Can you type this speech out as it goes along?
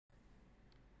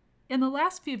In the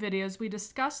last few videos, we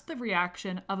discussed the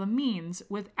reaction of amines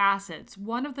with acids,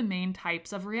 one of the main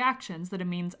types of reactions that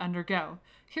amines undergo.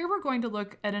 Here we're going to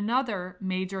look at another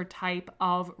major type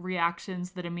of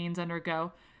reactions that amines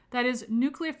undergo, that is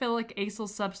nucleophilic acyl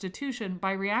substitution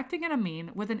by reacting an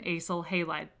amine with an acyl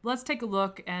halide. Let's take a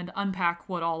look and unpack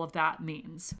what all of that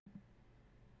means.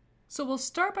 So we'll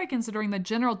start by considering the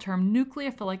general term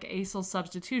nucleophilic acyl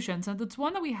substitution, since it's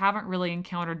one that we haven't really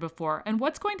encountered before. And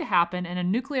what's going to happen in a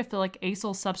nucleophilic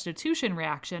acyl substitution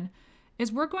reaction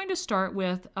is we're going to start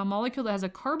with a molecule that has a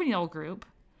carbonyl group,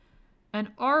 an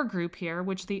R group here,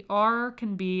 which the R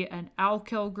can be an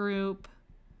alkyl group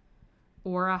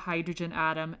or a hydrogen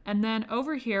atom. And then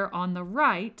over here on the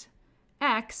right,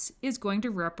 X is going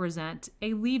to represent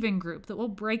a leaving group that will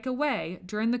break away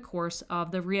during the course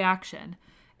of the reaction.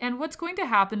 And what's going to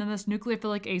happen in this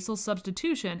nucleophilic acyl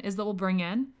substitution is that we'll bring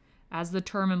in, as the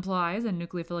term implies, a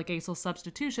nucleophilic acyl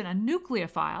substitution, a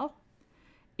nucleophile,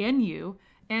 Nu,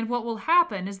 and what will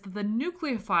happen is that the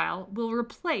nucleophile will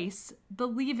replace the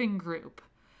leaving group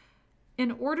in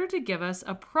order to give us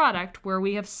a product where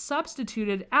we have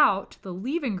substituted out the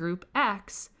leaving group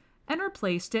X and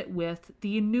replaced it with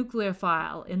the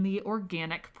nucleophile in the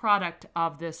organic product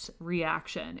of this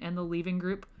reaction, and the leaving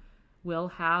group will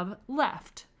have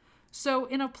left. So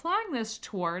in applying this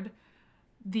toward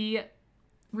the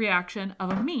reaction of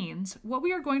amines, what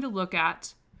we are going to look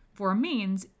at for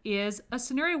amines is a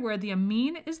scenario where the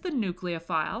amine is the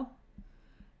nucleophile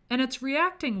and it's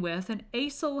reacting with an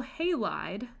acyl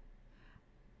halide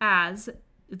as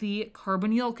the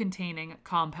carbonyl containing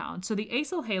compound. So the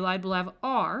acyl halide will have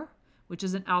R, which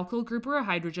is an alkyl group or a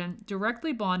hydrogen,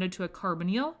 directly bonded to a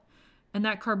carbonyl, and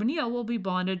that carbonyl will be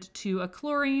bonded to a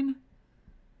chlorine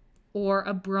or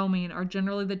a bromine, are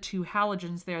generally the two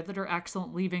halogens there that are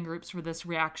excellent leaving groups for this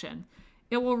reaction.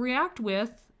 It will react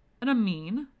with an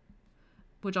amine,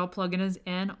 which I'll plug in as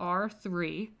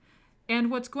NR3. And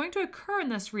what's going to occur in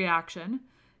this reaction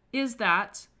is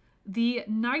that the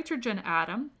nitrogen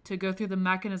atom, to go through the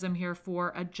mechanism here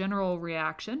for a general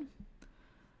reaction,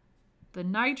 the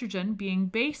nitrogen being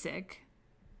basic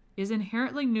is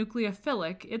inherently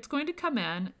nucleophilic. It's going to come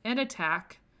in and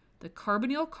attack the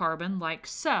carbonyl carbon like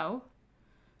so,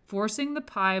 forcing the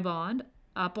pi bond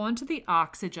up onto the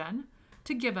oxygen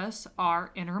to give us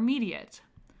our intermediate,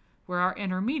 where our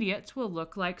intermediates will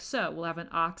look like so. We'll have an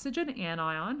oxygen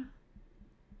anion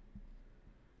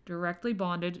directly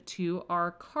bonded to our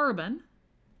carbon,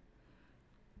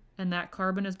 and that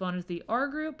carbon is bonded to the R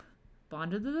group,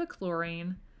 bonded to the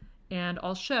chlorine, and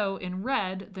I'll show in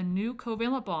red the new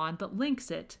covalent bond that links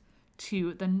it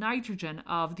to the nitrogen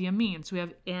of the amine. So we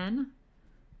have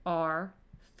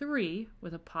NR3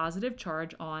 with a positive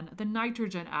charge on the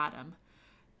nitrogen atom.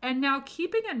 And now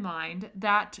keeping in mind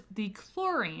that the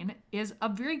chlorine is a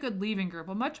very good leaving group,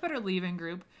 a much better leaving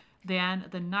group than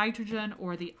the nitrogen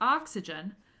or the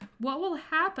oxygen, what will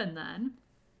happen then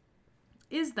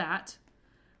is that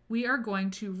we are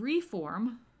going to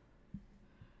reform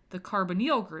the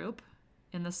carbonyl group.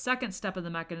 In the second step of the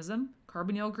mechanism,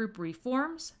 carbonyl group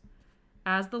reforms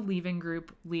as the leaving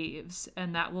group leaves,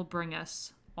 and that will bring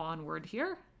us onward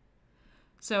here.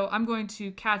 So I'm going to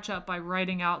catch up by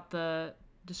writing out the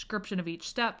description of each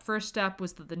step. First step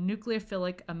was that the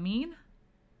nucleophilic amine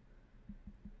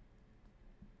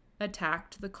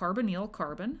attacked the carbonyl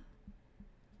carbon,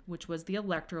 which was the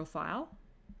electrophile.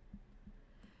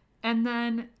 And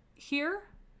then here,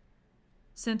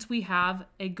 since we have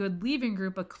a good leaving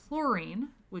group, a chlorine,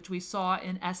 which we saw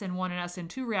in SN1 and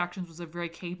SN2 reactions was a very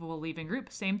capable leaving group.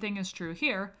 Same thing is true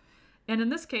here. And in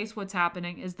this case, what's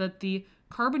happening is that the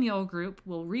carbonyl group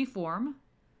will reform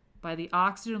by the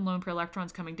oxygen lone pair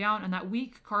electrons coming down, and that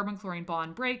weak carbon-chlorine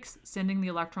bond breaks, sending the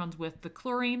electrons with the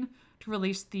chlorine to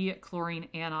release the chlorine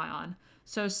anion.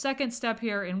 So second step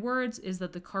here in words is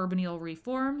that the carbonyl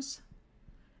reforms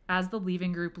as the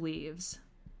leaving group leaves.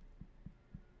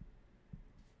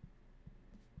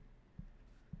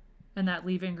 And that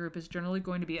leaving group is generally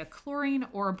going to be a chlorine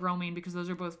or a bromine, because those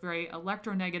are both very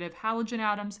electronegative halogen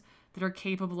atoms that are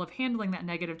capable of handling that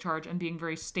negative charge and being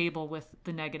very stable with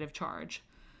the negative charge.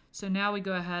 So now we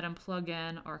go ahead and plug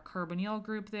in our carbonyl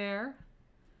group there,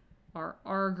 our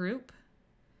R group,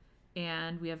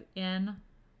 and we have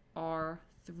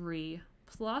NR3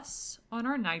 plus on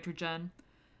our nitrogen,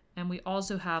 and we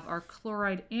also have our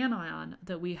chloride anion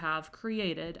that we have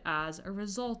created as a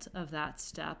result of that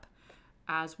step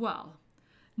as well.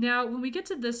 Now, when we get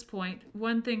to this point,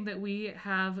 one thing that we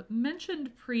have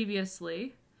mentioned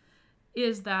previously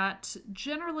is that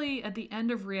generally at the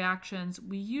end of reactions,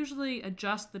 we usually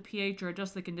adjust the pH or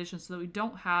adjust the conditions so that we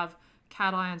don't have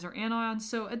cations or anions.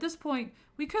 So at this point,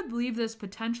 we could leave this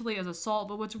potentially as a salt,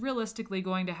 but what's realistically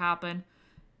going to happen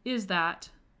is that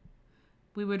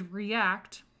we would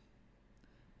react,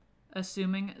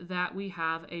 assuming that we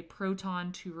have a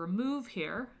proton to remove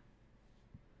here,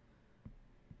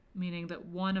 meaning that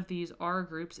one of these R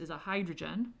groups is a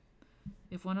hydrogen.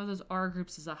 If one of those R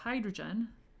groups is a hydrogen,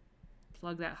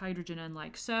 plug that hydrogen in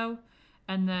like so.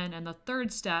 And then in the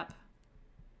third step,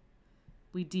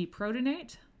 we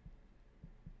deprotonate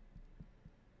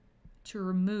to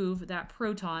remove that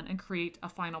proton and create a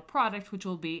final product, which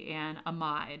will be an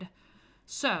amide.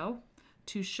 So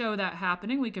to show that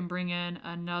happening, we can bring in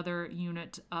another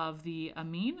unit of the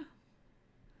amine,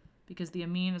 because the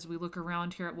amine, as we look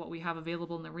around here at what we have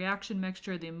available in the reaction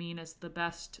mixture, the amine is the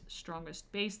best,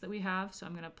 strongest base that we have. So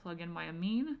I'm going to plug in my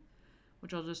amine,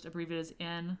 which I'll just abbreviate as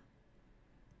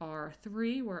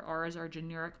NR3, where R is our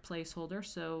generic placeholder.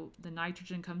 So the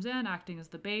nitrogen comes in, acting as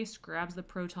the base, grabs the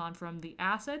proton from the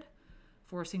acid,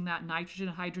 forcing that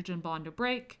nitrogen-hydrogen bond to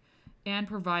break, and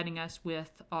providing us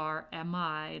with our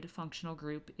amide functional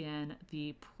group in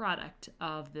the product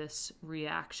of this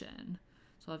reaction.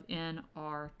 So I'll have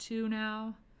NR2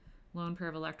 now, lone pair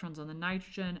of electrons on the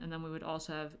nitrogen, and then we would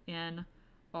also have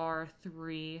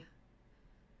NR3H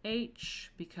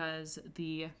because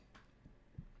the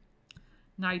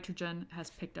nitrogen has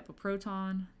picked up a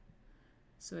proton.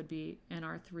 So it'd be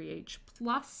NR3H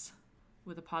plus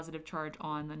with a positive charge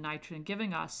on the nitrogen,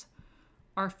 giving us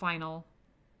our final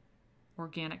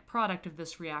organic product of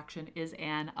this reaction is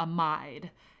an amide.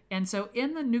 And so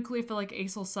in the nucleophilic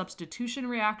acyl substitution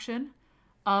reaction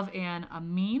of an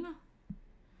amine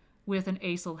with an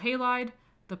acyl halide,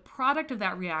 the product of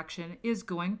that reaction is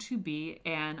going to be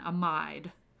an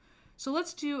amide. So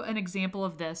let's do an example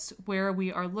of this where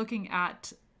we are looking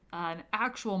at an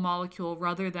actual molecule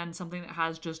rather than something that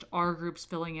has just R groups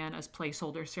filling in as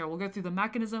placeholders here. We'll go through the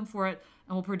mechanism for it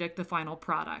and we'll predict the final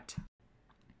product.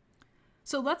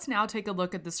 So let's now take a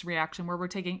look at this reaction where we're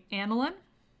taking aniline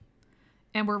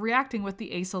and we're reacting with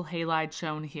the acyl halide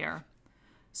shown here.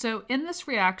 So in this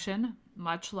reaction,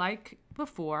 much like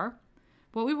before,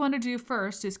 what we want to do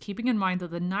first is keeping in mind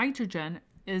that the nitrogen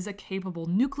is a capable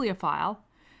nucleophile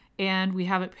and we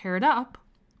have it paired up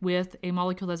with a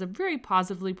molecule that has a very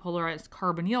positively polarized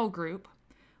carbonyl group.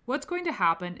 What's going to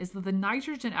happen is that the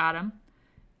nitrogen atom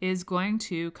is going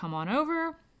to come on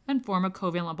over and form a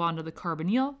covalent bond to the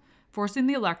carbonyl, forcing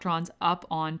the electrons up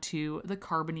onto the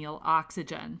carbonyl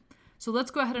oxygen. So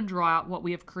let's go ahead and draw out what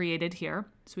we have created here.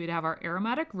 So we'd have our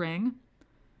aromatic ring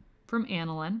from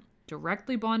aniline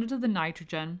directly bonded to the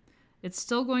nitrogen. It's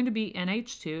still going to be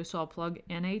NH2, so I'll plug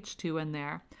NH2 in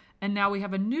there. And now we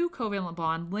have a new covalent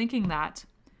bond linking that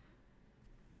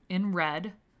in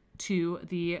red to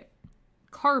the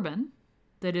carbon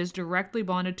that is directly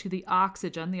bonded to the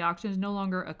oxygen. The oxygen is no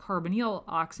longer a carbonyl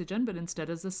oxygen, but instead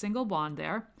is a single bond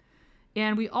there.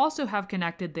 And we also have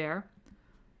connected there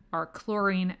our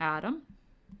chlorine atom,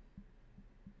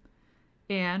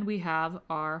 and we have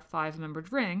our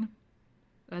 5-membered ring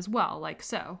as well, like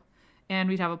so. And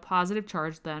we'd have a positive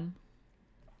charge then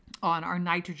on our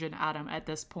nitrogen atom at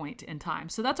this point in time.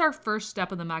 So that's our first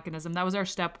step of the mechanism. That was our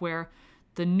step where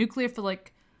the nucleophilic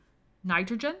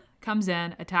nitrogen comes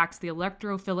in, attacks the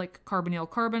electrophilic carbonyl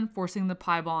carbon, forcing the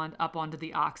pi bond up onto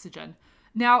the oxygen.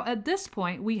 Now at this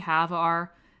point, we have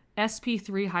our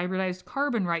sp3 hybridized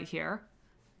carbon right here,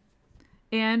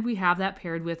 and we have that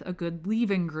paired with a good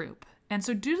leaving group. And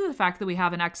so due to the fact that we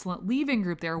have an excellent leaving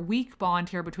group there, a weak bond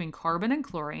here between carbon and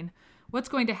chlorine, what's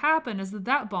going to happen is that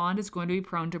that bond is going to be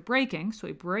prone to breaking. So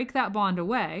we break that bond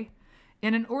away.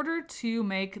 And in order to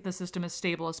make the system as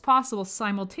stable as possible,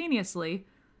 simultaneously,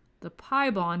 the pi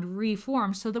bond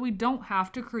reforms so that we don't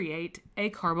have to create a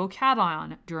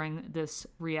carbocation during this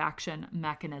reaction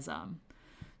mechanism.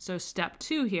 So step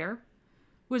 2 here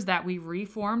was that we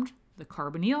reformed the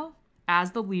carbonyl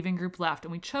as the leaving group left.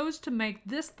 And we chose to make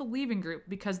this the leaving group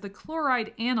because the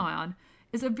chloride anion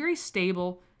is a very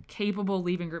stable, capable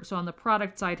leaving group. So on the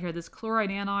product side here, this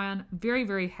chloride anion, very,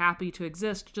 very happy to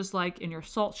exist, just like in your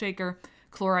salt shaker.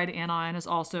 Chloride anion is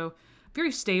also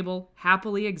very stable,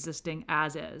 happily existing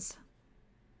as is.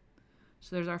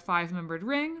 So there's our 5-membered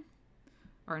ring,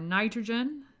 our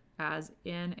nitrogen as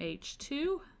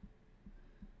NH2,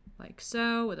 like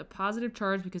so, with a positive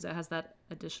charge because it has that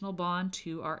additional bond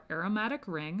to our aromatic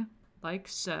ring, like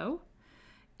so.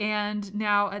 And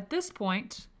now at this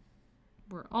point,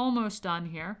 we're almost done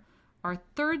here. Our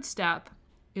third step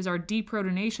is our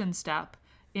deprotonation step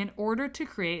in order to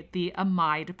create the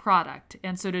amide product.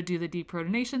 And so to do the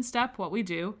deprotonation step, what we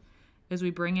do is we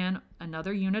bring in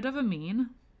another unit of amine,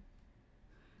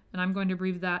 and I'm going to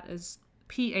abbreviate that as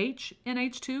pH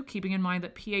NH2, keeping in mind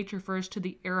that pH refers to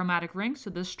the aromatic ring. So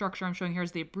this structure I'm showing here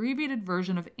is the abbreviated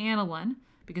version of aniline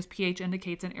because pH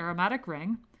indicates an aromatic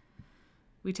ring.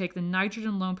 We take the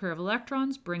nitrogen lone pair of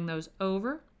electrons, bring those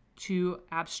over to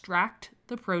abstract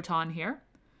the proton here.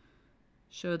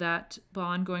 Show that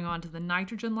bond going on to the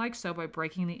nitrogen like so by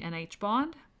breaking the NH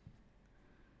bond.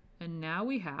 And now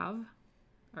we have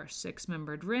our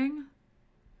 6-membered ring.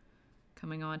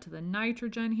 Coming on to the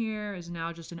nitrogen here is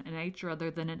now just an NH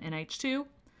rather than an NH2.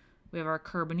 We have our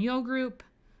carbonyl group,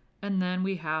 and then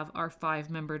we have our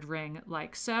 5-membered ring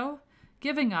like so,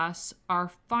 giving us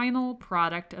our final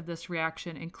product of this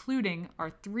reaction, including our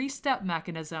 3-step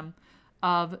mechanism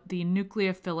of the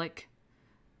nucleophilic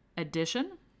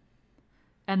addition,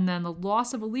 and then the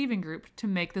loss of a leaving group to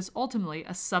make this ultimately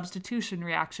a substitution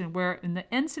reaction, where in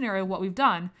the end scenario what we've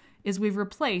done is we've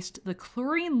replaced the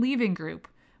chlorine leaving group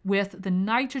with the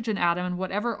nitrogen atom and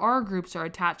whatever R groups are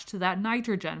attached to that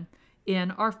nitrogen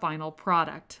in our final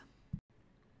product.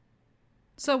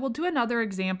 So we'll do another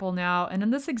example now, and in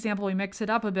this example we mix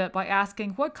it up a bit by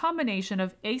asking what combination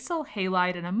of acyl,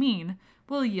 halide, and amine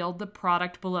will yield the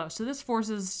product below. So this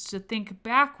forces us to think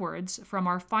backwards from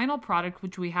our final product,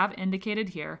 which we have indicated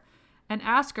here, and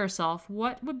ask ourselves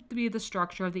what would be the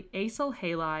structure of the acyl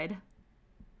halide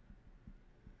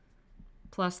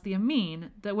plus the amine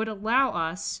that would allow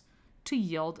us to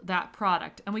yield that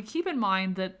product. And we keep in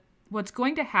mind that what's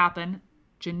going to happen,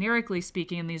 generically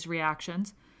speaking, in these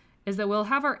reactions is that we'll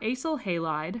have our acyl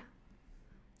halide,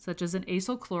 such as an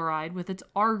acyl chloride with its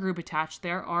R group attached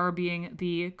there, R being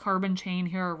the carbon chain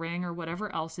here, or ring, or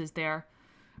whatever else is there,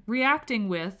 reacting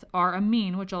with our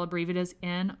amine, which I'll abbreviate as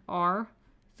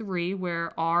NR3,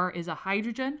 where R is a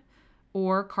hydrogen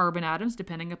or carbon atoms,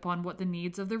 depending upon what the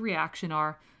needs of the reaction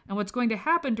are. And what's going to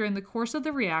happen during the course of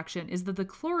the reaction is that the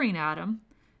chlorine atom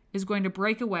is going to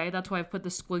break away. That's why I've put the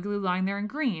squiggly line there in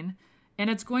green. And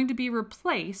it's going to be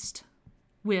replaced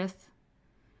with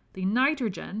the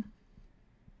nitrogen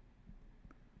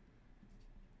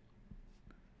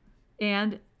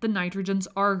and the nitrogen's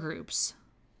R groups,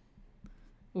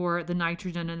 or the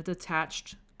nitrogen and its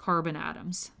attached carbon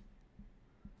atoms.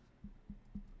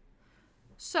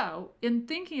 So, in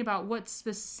thinking about what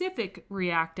specific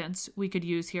reactants we could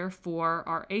use here for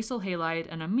our acyl halide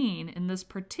and amine in this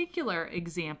particular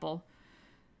example,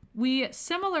 we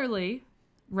similarly,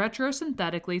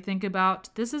 retrosynthetically, think about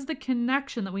this is the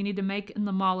connection that we need to make in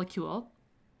the molecule,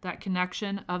 that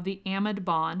connection of the amide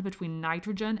bond between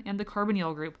nitrogen and the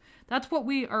carbonyl group. That's what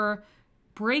we are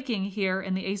breaking here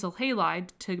in the acyl halide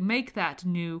to make that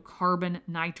new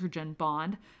carbon-nitrogen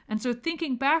bond. And so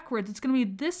thinking backwards, it's going to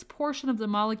be this portion of the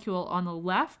molecule on the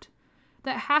left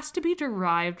that has to be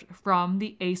derived from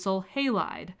the acyl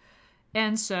halide.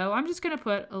 And so I'm just going to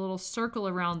put a little circle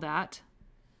around that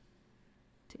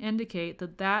to indicate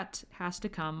that that has to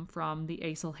come from the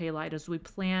acyl halide as we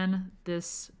plan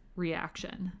this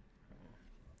reaction.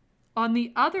 On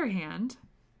the other hand,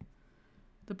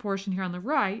 the portion here on the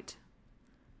right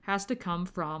has to come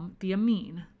from the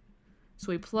amine.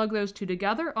 So we plug those two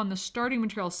together on the starting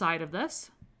material side of this.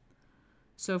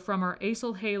 So from our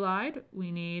acyl halide,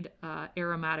 we need an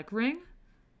aromatic ring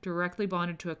directly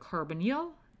bonded to a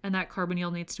carbonyl, and that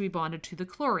carbonyl needs to be bonded to the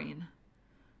chlorine,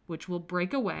 which will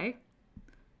break away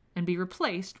and be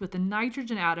replaced with the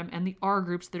nitrogen atom and the R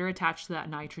groups that are attached to that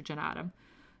nitrogen atom.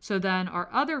 So then our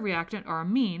other reactant, our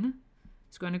amine,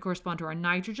 is going to correspond to our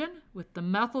nitrogen with the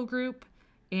methyl group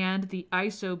and the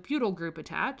isobutyl group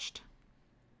attached.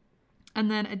 And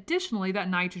then additionally, that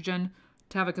nitrogen,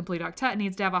 to have a complete octet,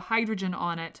 needs to have a hydrogen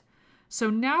on it. So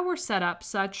now we're set up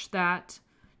such that,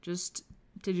 just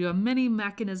to do a mini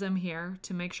mechanism here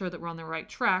to make sure that we're on the right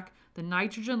track, the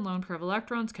nitrogen lone pair of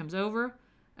electrons comes over,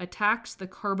 attacks the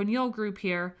carbonyl group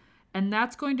here, and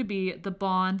that's going to be the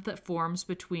bond that forms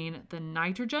between the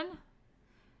nitrogen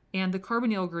and the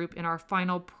carbonyl group in our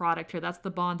final product here. That's the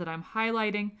bond that I'm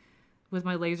highlighting with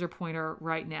my laser pointer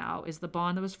right now, is the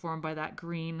bond that was formed by that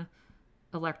green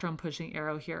electron pushing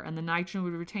arrow here. And the nitrogen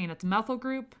would retain its methyl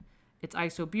group, its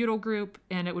isobutyl group,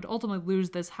 and it would ultimately lose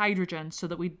this hydrogen so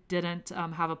that we didn't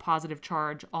have a positive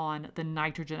charge on the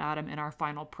nitrogen atom in our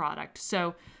final product.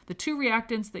 So the two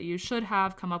reactants that you should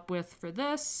have come up with for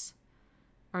this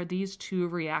are these two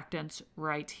reactants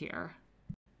right here.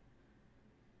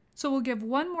 So we'll give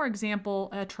one more example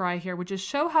a try here, which is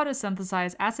show how to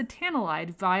synthesize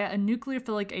acetanilide via a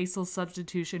nucleophilic acyl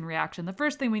substitution reaction. The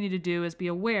first thing we need to do is be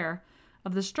aware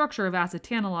of the structure of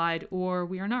acetanilide, or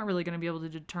we are not really going to be able to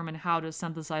determine how to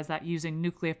synthesize that using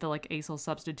nucleophilic acyl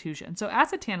substitution. So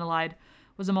acetanilide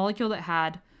was a molecule that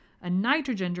had a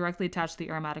nitrogen directly attached to the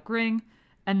aromatic ring,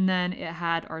 And then it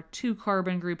had our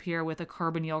 2-carbon group here with a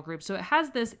carbonyl group. So it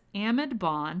has this amide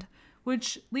bond,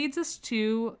 which leads us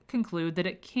to conclude that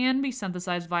it can be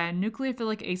synthesized via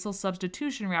nucleophilic acyl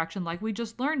substitution reaction like we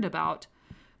just learned about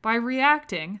by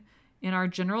reacting in our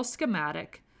general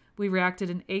schematic. We reacted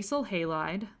an acyl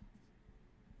halide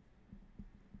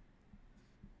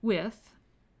with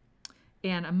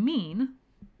an amine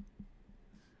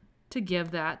to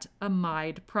give that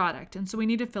amide product. And so we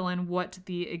need to fill in what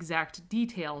the exact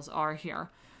details are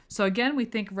here. So again, we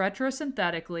think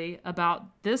retrosynthetically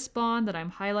about this bond that I'm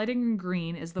highlighting in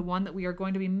green is the one that we are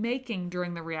going to be making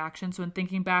during the reaction. So in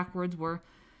thinking backwards, we're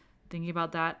thinking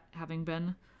about that having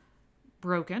been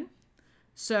broken.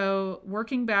 So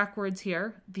working backwards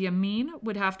here, the amine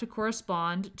would have to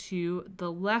correspond to the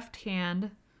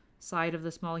left-hand side of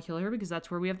this molecule here because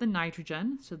that's where we have the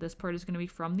nitrogen. So this part is going to be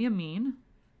from the amine.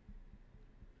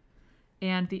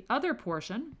 And the other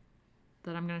portion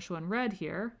that I'm going to show in red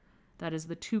here, that is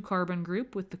the 2-carbon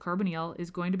group with the carbonyl, is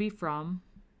going to be from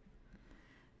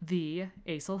the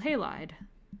acyl halide.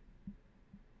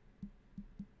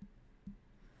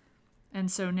 And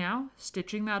so now,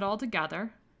 stitching that all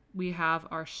together, we have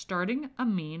our starting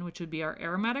amine, which would be our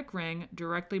aromatic ring,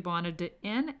 directly bonded to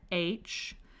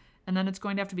NH, and then it's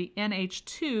going to have to be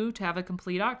NH2 to have a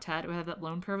complete octet. We have that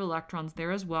lone pair of electrons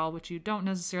there as well, which you don't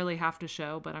necessarily have to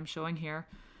show, but I'm showing here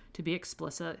to be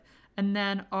explicit. And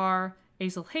then our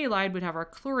acyl halide would have our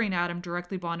chlorine atom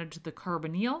directly bonded to the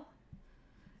carbonyl.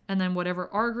 And then whatever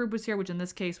R group was here, which in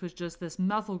this case was just this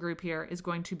methyl group here, is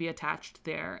going to be attached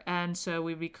there. And so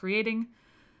we'd be creating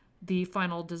the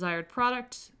final desired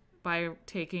product by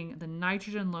taking the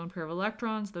nitrogen lone pair of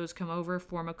electrons. Those come over,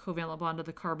 form a covalent bond to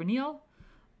the carbonyl.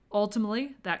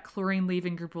 Ultimately, that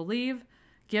chlorine-leaving group will leave,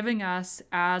 giving us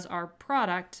as our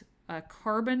product a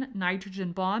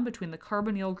carbon-nitrogen bond between the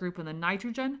carbonyl group and the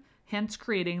nitrogen, hence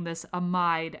creating this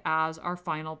amide as our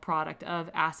final product of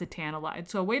acetanilide.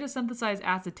 So a way to synthesize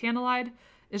acetanilide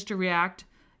is to react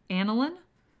aniline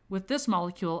with this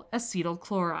molecule, acetyl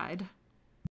chloride.